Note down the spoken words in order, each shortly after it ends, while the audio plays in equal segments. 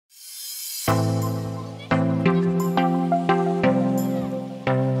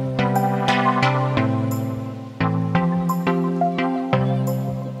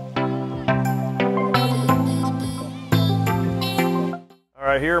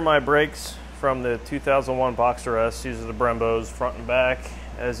here are my brakes from the 2001 Bosxter S. These are the Brembos, front and back.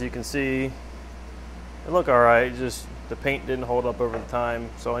 As you can see, they look alright, just the paint didn't hold up over the time,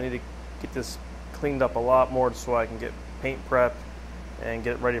 so I need to get this cleaned up a lot more so I can get paint prepped and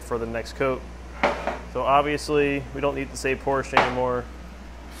get ready for the next coat. So obviously we don't need to say Porsche anymore,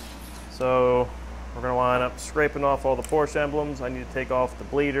 so we're going to wind up scraping off all the Porsche emblems. I need to take off the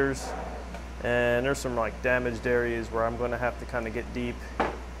bleeders, and there's some like damaged areas where I'm going to have to kind of get deep,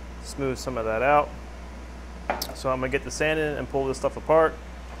 smooth some of that out. So I'm going to get the sand in and pull this stuff apart.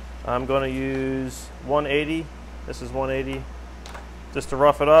 I'm going to use 180. This is 180 just to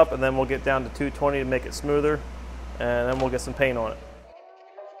rough it up, and then we'll get down to 220 to make it smoother, and then we'll get some paint on it.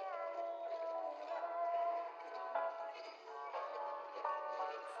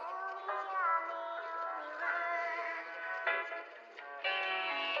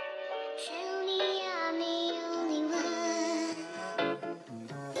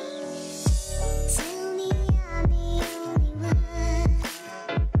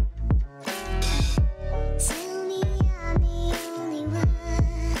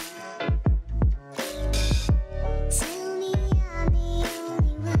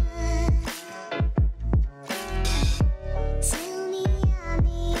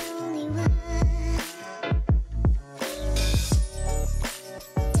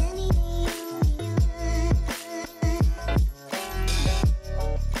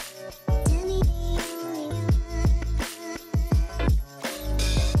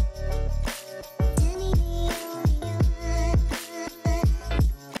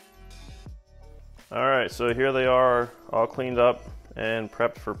 Alright, so here they are, all cleaned up and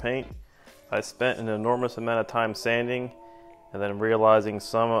prepped for paint. I spent an enormous amount of time sanding and then realizing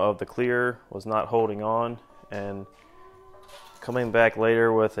some of the clear was not holding on, and coming back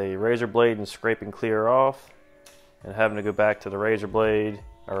later with a razor blade and scraping clear off and having to go back to the razor blade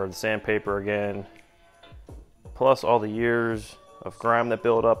or the sandpaper again, plus all the years of grime that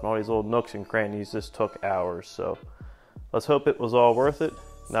built up and all these little nooks and crannies. Just took hours, so let's hope it was all worth it.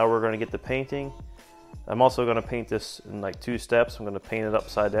 Now we're going to get the painting. I'm also going to paint this in like 2 steps. I'm going to paint it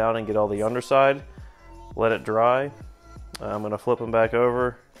upside down and get all the underside, let it dry. I'm going to flip them back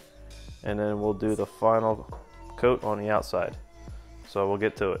over, and then we'll do the final coat on the outside. So we'll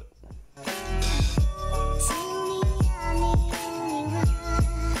get to it.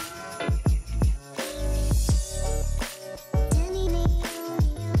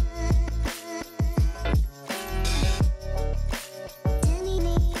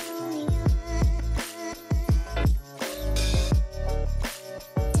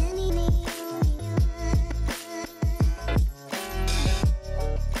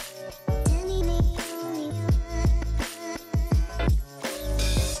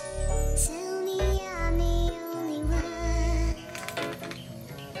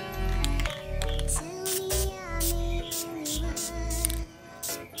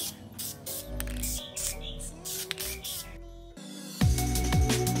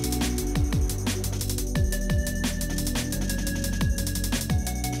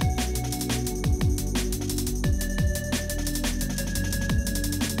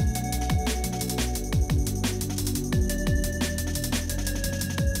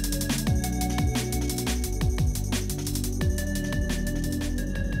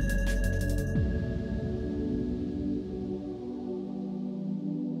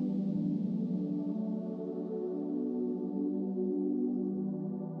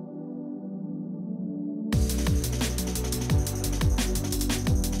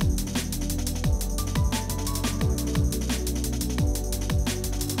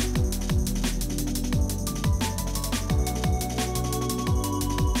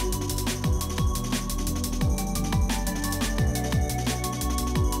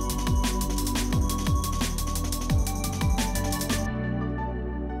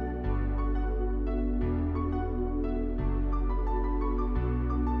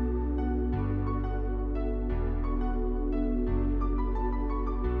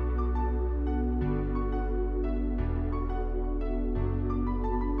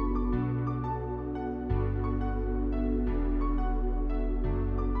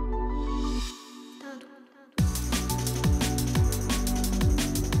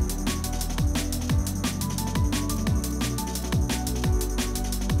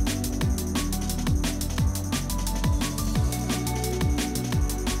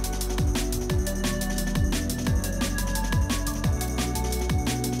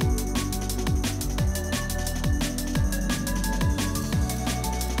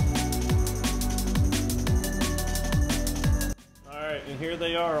 Here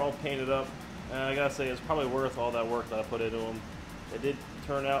they are, all painted up. I gotta say, it's probably worth all that work that I put into them. It did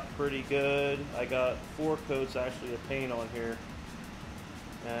turn out pretty good. I got 4 coats actually of paint on here,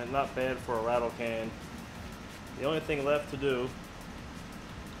 and not bad for a rattle can. The only thing left to do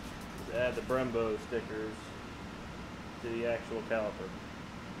is add the Brembo stickers to the actual caliper.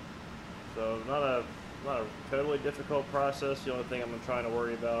 So not a totally difficult process. The only thing I'm trying to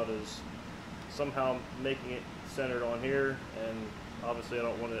worry about is somehow making it centered on here, and obviously I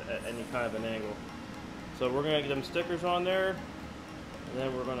don't want it at any kind of an angle. So we're going to get them stickers on there, and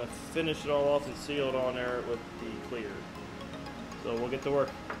then we're going to finish it all off and seal it on there with the clear. So we'll get to work.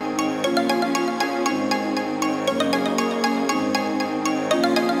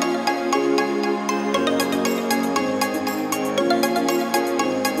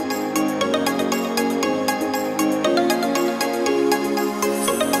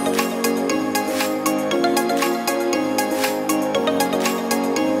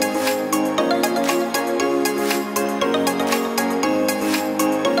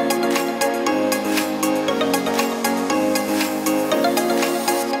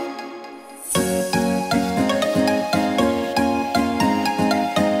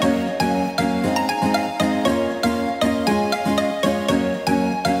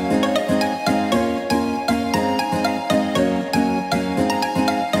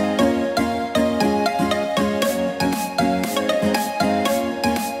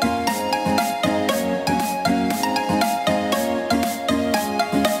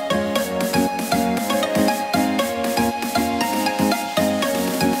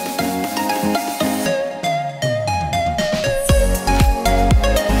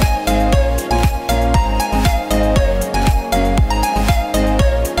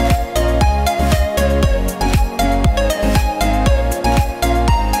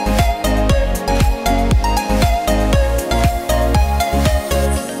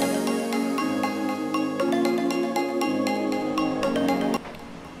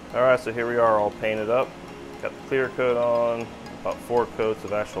 Alright, so here we are all painted up. Got the clear coat on, about 4 coats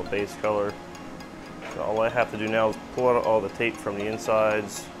of actual base color. So all I have to do now is pull out all the tape from the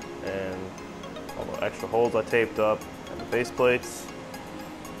insides and all the extra holes I taped up and the base plates,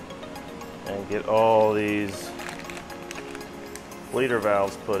 and get all these bleeder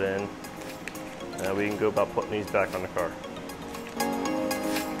valves put in, and we can go about putting these back on the car.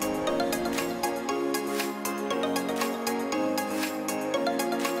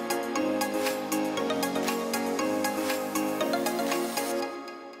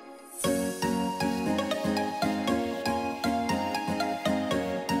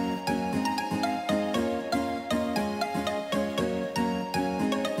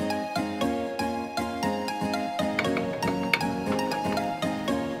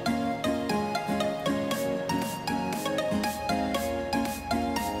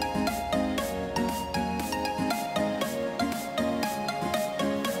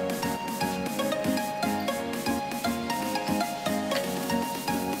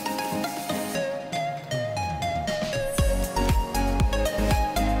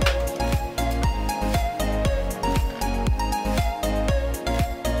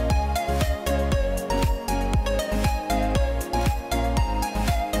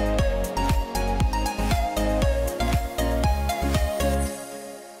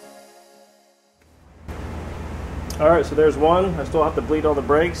 Alright, so there's one. I still have to bleed all the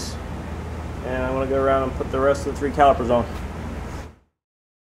brakes, and I'm going to go around and put the rest of the 3 calipers on.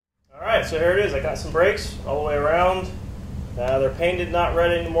 Alright, so here it is. I got some brakes all the way around. They're painted, not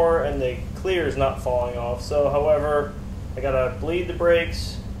red anymore, and the clear is not falling off. So, however, I got to bleed the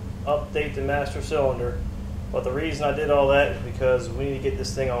brakes, update the master cylinder. But the reason I did all that is because we need to get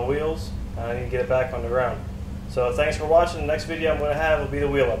this thing on wheels, and I need to get it back on the ground. So thanks for watching. The next video I'm going to have will be the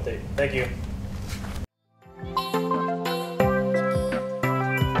wheel update. Thank you.